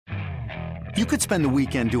You could spend the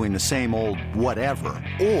weekend doing the same old whatever,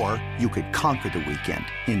 or you could conquer the weekend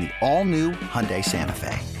in the all-new Hyundai Santa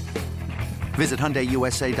Fe. Visit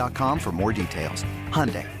HyundaiUSA.com for more details.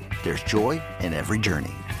 Hyundai, there's joy in every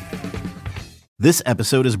journey. This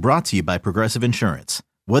episode is brought to you by Progressive Insurance.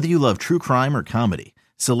 Whether you love true crime or comedy,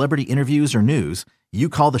 celebrity interviews or news, you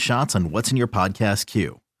call the shots on what's in your podcast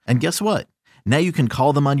queue. And guess what? Now you can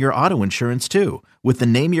call them on your auto insurance too with the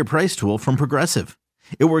Name Your Price tool from Progressive.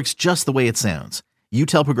 It works just the way it sounds. You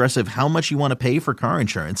tell Progressive how much you want to pay for car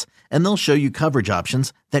insurance, and they'll show you coverage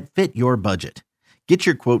options that fit your budget. Get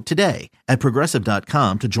your quote today at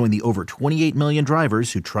Progressive.com to join the over 28 million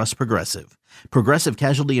drivers who trust Progressive. Progressive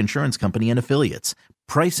Casualty Insurance Company and Affiliates.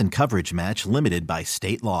 Price and coverage match limited by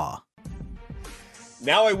state law.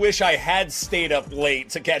 Now I wish I had stayed up late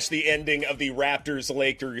to catch the ending of the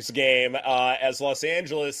Raptors-Lakers game as Los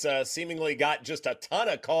Angeles seemingly got just a ton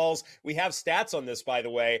of calls. We have stats on this, by the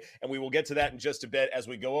way, and we will get to that in just a bit as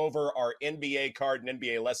we go over our NBA card and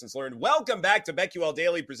NBA lessons learned. Welcome back to BetQL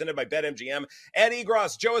Daily, presented by BetMGM. Ed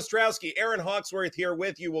Egros, Joe Ostrowski, Aaron Hawksworth here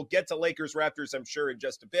with you. We'll get to Lakers-Raptors, I'm sure, in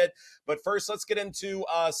just a bit. But first, let's get into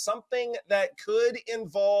something that could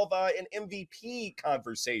involve an MVP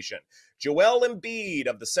conversation. Joel Embiid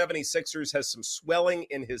of the 76ers has some swelling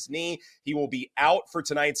in his knee. He will be out for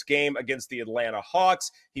tonight's game against the Atlanta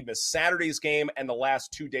Hawks. He missed Saturday's game and the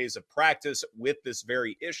last 2 days of practice with this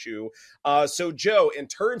very issue. So, Joe, in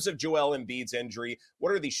terms of Joel Embiid's injury,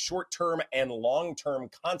 what are the short-term and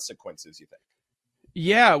long-term consequences, you think?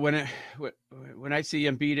 Yeah, when I see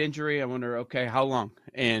Embiid injury, I wonder, okay, how long?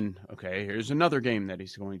 And okay, here's another game that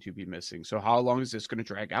he's going to be missing. So how long is this going to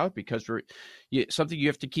drag out? Because something you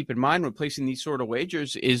have to keep in mind when placing these sort of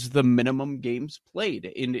wagers is the minimum games played.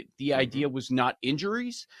 And the idea was not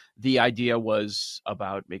injuries. The idea was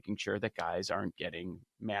about making sure that guys aren't getting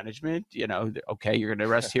management. You know, okay, you're going to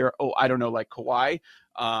rest here. Oh, I don't know, like Kawhi,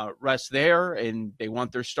 rest there, and they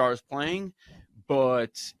want their stars playing.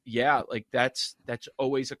 But yeah, like that's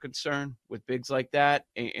always a concern with bigs like that.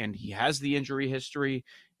 And he has the injury history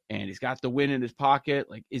and he's got the win in his pocket.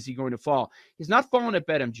 Like, is he going to fall? He's not falling at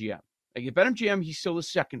BetMGM. Like at BetMGM, he's still the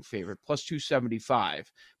second favorite, plus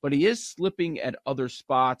 275. But he is slipping at other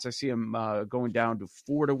spots. I see him going down to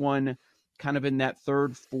 4-1, kind of in that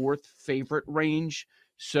third, fourth favorite range.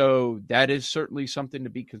 So that is certainly something to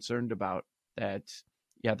be concerned about. That,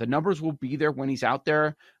 yeah, the numbers will be there when he's out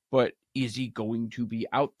there, but is he going to be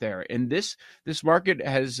out there? And this market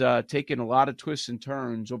has taken a lot of twists and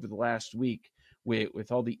turns over the last week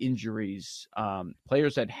with all the injuries,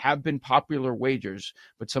 players that have been popular wagers,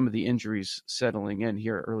 but some of the injuries settling in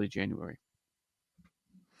here early January.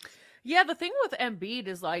 Yeah, the thing with Embiid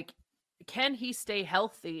is, like, can he stay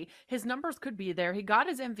healthy? His numbers could be there. He got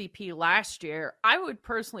his MVP last year. I would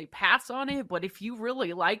personally pass on it, but if you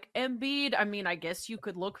really like Embiid, I mean, I guess you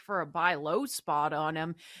could look for a buy low spot on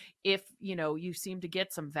him if, you know, you seem to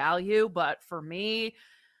get some value. But for me,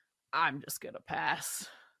 I'm just going to pass.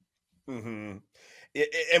 Mm-hmm.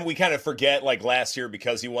 And we kind of forget, like last year,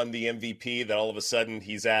 because he won the MVP, that all of a sudden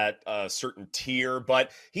he's at a certain tier.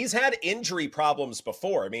 But he's had injury problems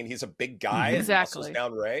before. I mean, he's a big guy. Exactly. And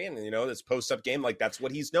down Ray, and, you know, this post-up game, like, that's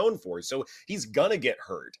what he's known for. So he's going to get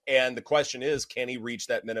hurt. And the question is, can he reach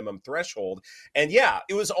that minimum threshold? And yeah,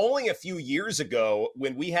 it was only a few years ago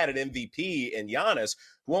when we had an MVP in Giannis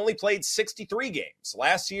who only played 63 games.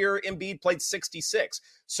 Last year, Embiid played 66.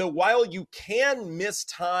 So while you can miss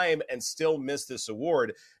time and still miss this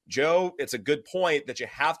award, Joe, it's a good point that you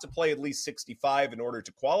have to play at least 65 in order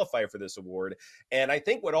to qualify for this award. And I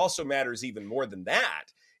think what also matters even more than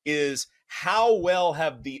that is how well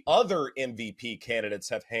have the other MVP candidates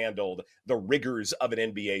have handled the rigors of an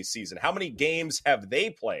NBA season? How many games have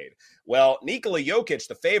they played? Well, Nikola Jokic,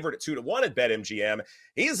 the favorite at 2-1 at BetMGM,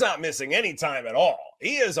 he's not missing any time at all.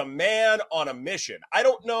 He is a man on a mission. I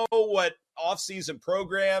don't know what offseason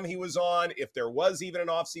program he was on, if there was even an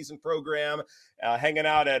offseason program, hanging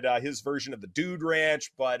out at his version of the Dude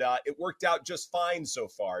Ranch, but it worked out just fine so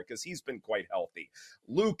far because he's been quite healthy.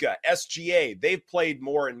 Luka, SGA, they've played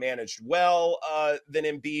more and managed well than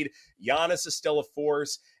Embiid. Giannis is still a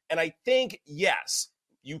force. And I think, yes,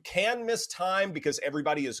 you can miss time because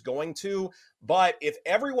everybody is going to, but if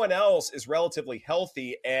everyone else is relatively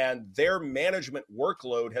healthy and their management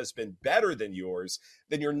workload has been better than yours,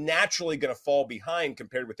 then you're naturally going to fall behind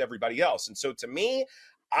compared with everybody else. And so to me,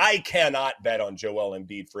 I cannot bet on Joel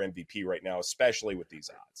Embiid for MVP right now, especially with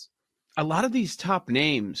these odds. A lot of these top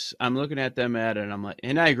names, I'm looking at them and I'm like,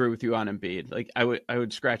 and I agree with you on Embiid. Like I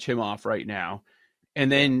would scratch him off right now.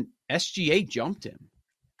 And then SGA jumped him.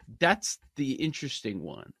 That's the interesting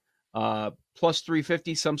one. Plus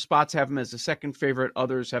 350. Some spots have him as the second favorite.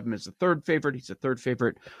 Others have him as the third favorite. He's a third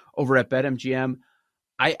favorite over at BetMGM.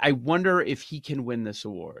 I wonder if he can win this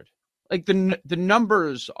award. Like the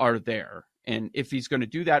numbers are there. And if he's going to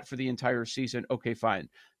do that for the entire season, okay, fine.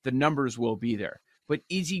 The numbers will be there. But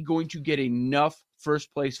is he going to get enough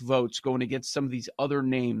first place votes going against some of these other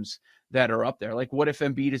names that are up there? Like, what if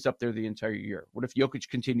Embiid is up there the entire year? What if Jokic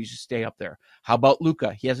continues to stay up there? How about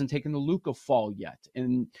Luka? He hasn't taken the Luka fall yet.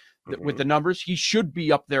 And with the numbers, he should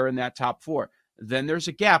be up there in that top 4. Then there's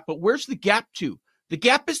a gap. But where's the gap to? The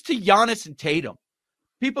gap is to Giannis and Tatum,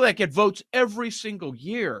 people that get votes every single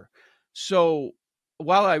year. So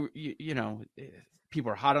while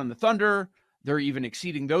people are hot on the Thunder, they're even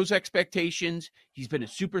exceeding those expectations. He's been a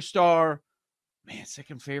superstar. Man,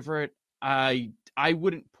 second favorite. I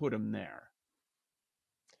wouldn't put him there.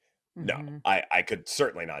 No, I could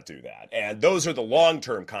certainly not do that. And those are the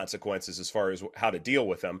long-term consequences as far as how to deal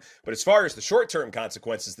with them. But as far as the short-term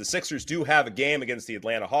consequences, the Sixers do have a game against the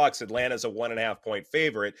Atlanta Hawks. Atlanta's a 1.5-point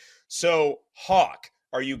favorite. So, Hawk,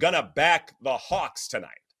 are you going to back the Hawks tonight?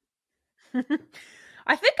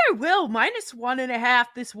 I think I will. -1.5.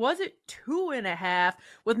 This was at 2.5.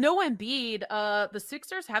 With no Embiid, the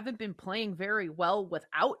Sixers haven't been playing very well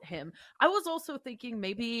without him. I was also thinking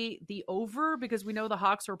maybe the over, because we know the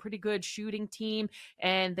Hawks are a pretty good shooting team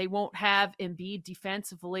and they won't have Embiid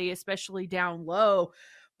defensively, especially down low.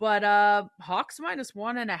 But Hawks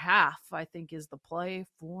 -1.5, I think, is the play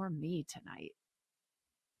for me tonight.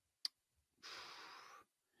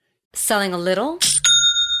 Selling a little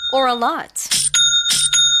or a lot?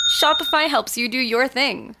 Shopify helps you do your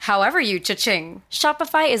thing, however you cha-ching.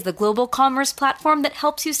 Shopify is the global commerce platform that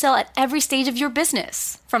helps you sell at every stage of your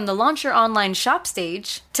business. From the launch your online shop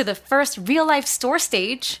stage, to the first real-life store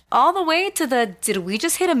stage, all the way to the did we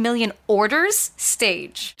just hit 1 million orders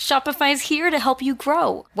stage. Shopify's here to help you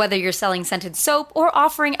grow. Whether you're selling scented soap or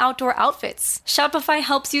offering outdoor outfits, Shopify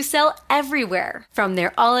helps you sell everywhere. From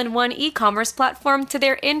their all-in-one e-commerce platform to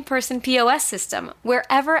their in-person POS system,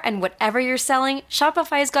 wherever and whatever you're selling,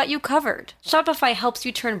 Shopify's got you covered. Shopify helps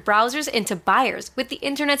you turn browsers into buyers with the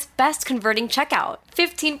internet's best converting checkout.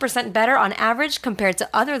 15% better on average compared to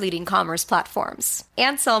other leading commerce platforms.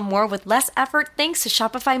 And sell more with less effort thanks to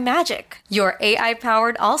Shopify Magic, your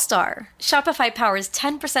AI-powered all-star. Shopify powers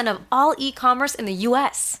 10% of all e-commerce in the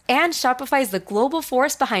US. And Shopify is the global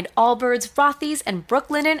force behind Allbirds, Rothy's, and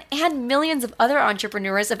Brooklinen, and millions of other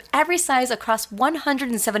entrepreneurs of every size across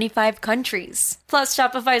 175 countries. Plus,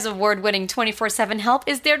 Shopify's award-winning 24/7 help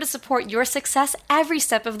is there to support your success every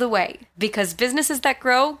step of the way. Because businesses that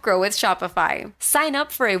grow, grow with Shopify. Sign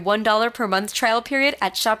up for a $1 per month trial period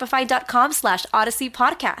at shopify.com/Odyssey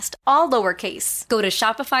Podcast, all lowercase. Go to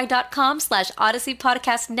shopify.com/Odyssey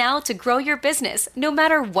Podcast now to grow your business, no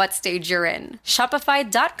matter what stage you're in.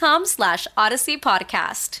 Shopify.com/Odyssey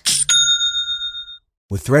Podcast.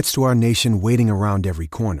 With threats to our nation waiting around every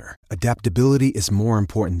corner, adaptability is more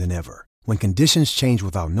important than ever. When conditions change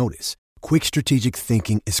without notice, quick strategic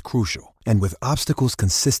thinking is crucial. And with obstacles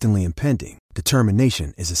consistently impending,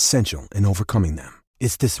 determination is essential in overcoming them.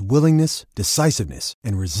 It's this willingness, decisiveness,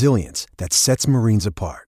 and resilience that sets Marines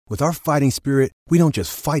apart. With our fighting spirit, we don't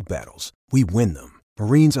just fight battles, we win them.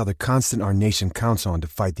 Marines are the constant our nation counts on to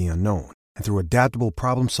fight the unknown. And through adaptable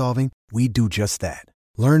problem solving, we do just that.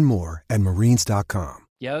 Learn more at marines.com.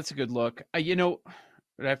 Yeah, that's a good look.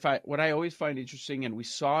 What I always find interesting, and we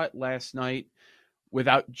saw it last night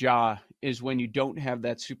without Ja, is when you don't have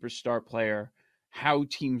that superstar player, how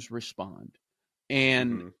teams respond.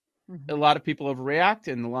 And a lot of people overreact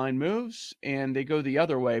and the line moves and they go the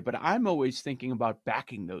other way. But I'm always thinking about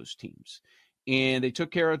backing those teams. And they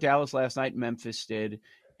took care of Dallas last night. Memphis did.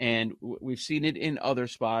 And we've seen it in other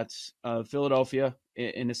spots. Philadelphia,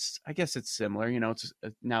 I guess it's similar. It's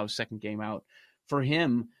now second game out for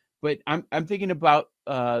him. But I'm thinking about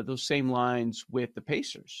those same lines with the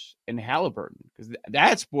Pacers and Halliburton, because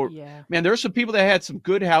that's man. There are some people that had some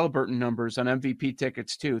good Halliburton numbers on MVP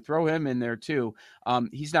tickets too. Throw him in there too.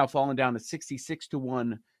 He's now fallen down to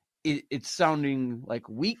 66-1. It's sounding like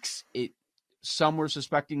weeks. Some were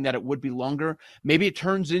suspecting that it would be longer. Maybe it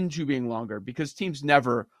turns into being longer because teams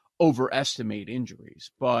never overestimate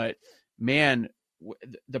injuries. But man,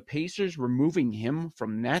 the Pacers removing him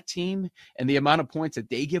from that team and the amount of points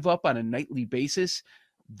that they give up on a nightly basis,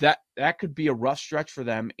 that could be a rough stretch for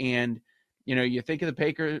them. And, you think of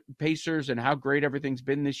the Pacers and how great everything's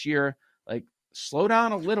been this year, like slow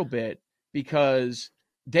down a little bit because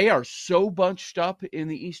they are so bunched up in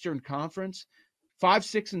the Eastern Conference. 5,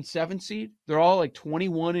 6, and 7 seed. They're all like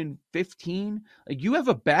 21 and 15. Like you have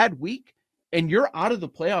a bad week and you're out of the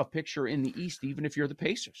playoff picture in the East, even if you're the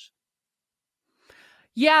Pacers.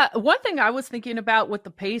 Yeah, one thing I was thinking about with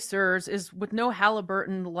the Pacers is with no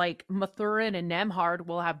Halliburton, like Mathurin and Nembhard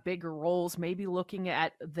will have bigger roles, maybe looking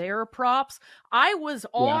at their props. I was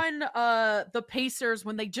on the Pacers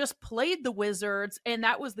when they just played the Wizards, and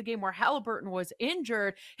that was the game where Halliburton was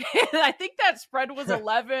injured. And I think that spread was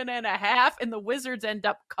 11.5, and the Wizards end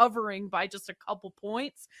up covering by just a couple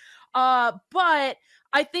points. But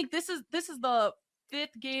I think this is the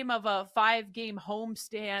 5th game of a 5-game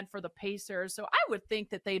homestand for the Pacers. So I would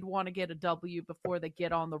think that they'd want to get a W before they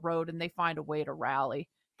get on the road and they find a way to rally.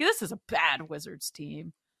 This is a bad Wizards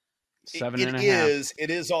team. 7.5. It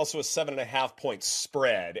is also a 7.5 point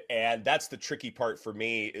spread. And that's the tricky part for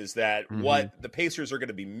me, is that what the Pacers are going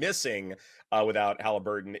to be missing without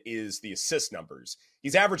Halliburton is the assist numbers.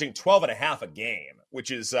 He's averaging 12.5 a game, which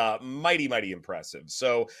is mighty, mighty impressive.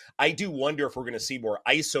 So I do wonder if we're going to see more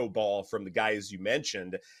ISO ball from the guys you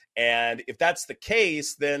mentioned. And if that's the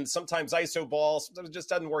case, then sometimes ISO ball sometimes it just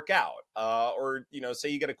doesn't work out. Or, say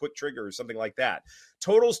you get a quick trigger or something like that.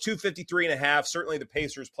 Totals 253.5. Certainly the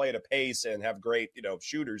Pacers play at a pace and have great,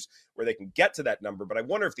 shooters where they can get to that number. But I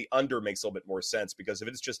wonder if the under makes a little bit more sense, because if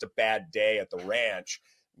it's just a bad day at the ranch,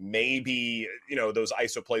 maybe, those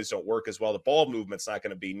ISO plays don't work as well. The ball movement's not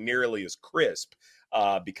going to be nearly as crisp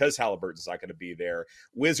because Halliburton's not going to be there.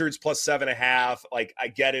 Wizards plus 7.5. Like, I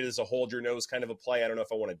get it as a hold your nose kind of a play. I don't know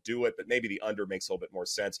if I want to do it, but maybe the under makes a little bit more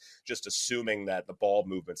sense, just assuming that the ball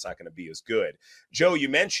movement's not going to be as good. Joe, you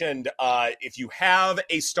mentioned if you have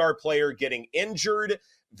a star player getting injured,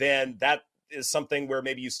 then that is something where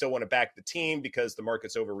maybe you still want to back the team because the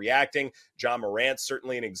market's overreacting. John Morant's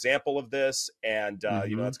certainly an example of this. And,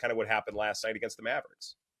 that's kind of what happened last night against the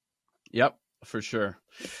Mavericks. Yep, for sure.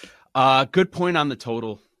 Good point on the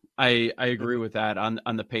total. I agree with that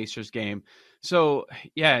on the Pacers game. So,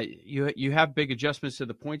 yeah, you have big adjustments to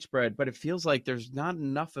the point spread, but it feels like there's not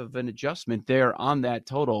enough of an adjustment there on that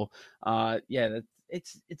total.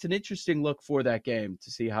 It's an interesting look for that game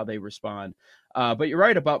to see how they respond. But you're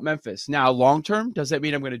right about Memphis. Now, long term, does that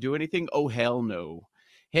mean I'm going to do anything? Oh, hell no.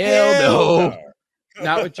 Hell no.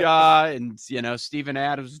 Not with Ja and, Steven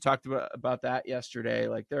Adams. We talked about that yesterday.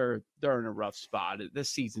 Like, they're in a rough spot.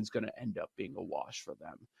 This season's going to end up being a wash for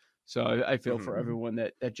them. So I feel for everyone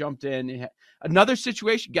that jumped in. Another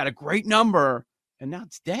situation, got a great number, and now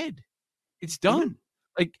it's dead. It's done.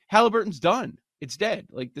 Like, Halliburton's done. It's dead.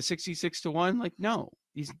 Like, the 66-1, like, no.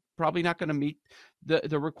 He's probably not going to meet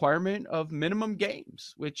the requirement of minimum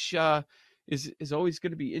games, which is always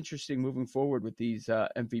going to be interesting moving forward with these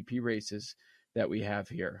MVP races that we have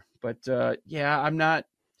here. But I'm not.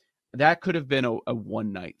 That could have been a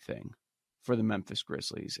one-night thing for the Memphis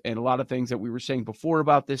Grizzlies, and a lot of things that we were saying before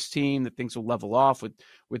about this team, that things will level off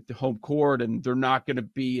with the home court, and they're not going to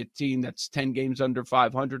be a team that's 10 games under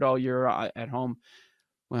 500 all year at home.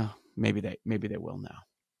 Well, maybe they will now.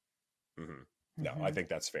 No, I think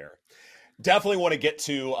that's fair. Definitely want to get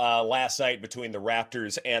to last night between the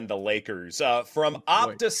Raptors and the Lakers. From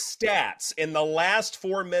Opta Stats, in the last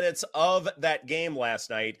 4 minutes of that game last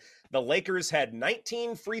night, the Lakers had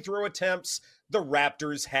 19 free throw attempts. The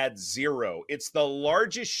Raptors had 0. It's the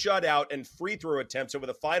largest shutout in free throw attempts over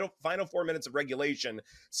the final 4 minutes of regulation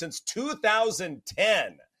since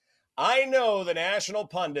 2010. I know the national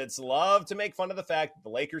pundits love to make fun of the fact that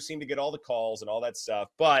the Lakers seem to get all the calls and all that stuff,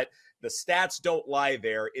 but the stats don't lie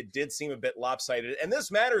there. It did seem a bit lopsided, and this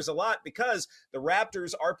matters a lot because the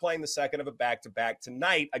Raptors are playing the second of a back-to-back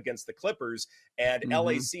tonight against the Clippers, and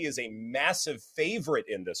LAC is a massive favorite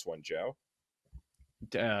in this one, Joe.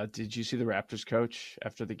 Did you see the Raptors coach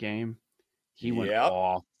after the game? He went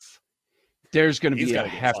off. There's going to be a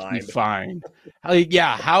hefty fine.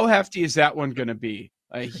 How hefty is that one going to be?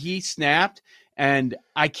 He snapped, and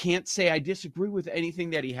I can't say I disagree with anything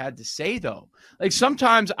that he had to say, though. Like,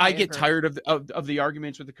 sometimes I get tired of the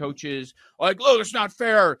arguments with the coaches. Like, look, it's not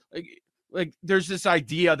fair. Like there's this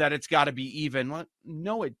idea that it's got to be even.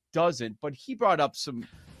 No, it doesn't. But he brought up some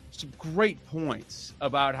great points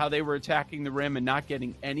about how they were attacking the rim and not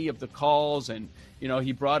getting any of the calls. And,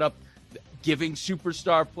 he brought up giving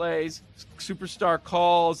superstar plays, superstar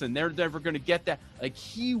calls, and they're never going to get that. Like,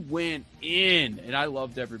 he went in, and I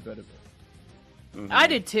loved every bit of it. I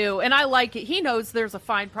did too, and I like it. He knows there's a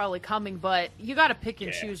fine probably coming, but you got to pick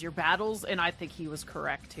and choose your battles, and I think he was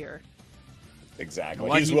correct here. Exactly.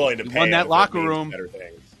 He's willing to pay. He won that locker room, better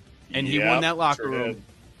things. And he won that locker room.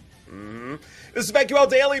 This is BetQL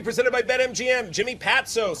Daily, presented by BetMGM. Jimmy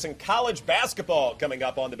Patsos and college basketball coming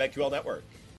up on the BetQL Network.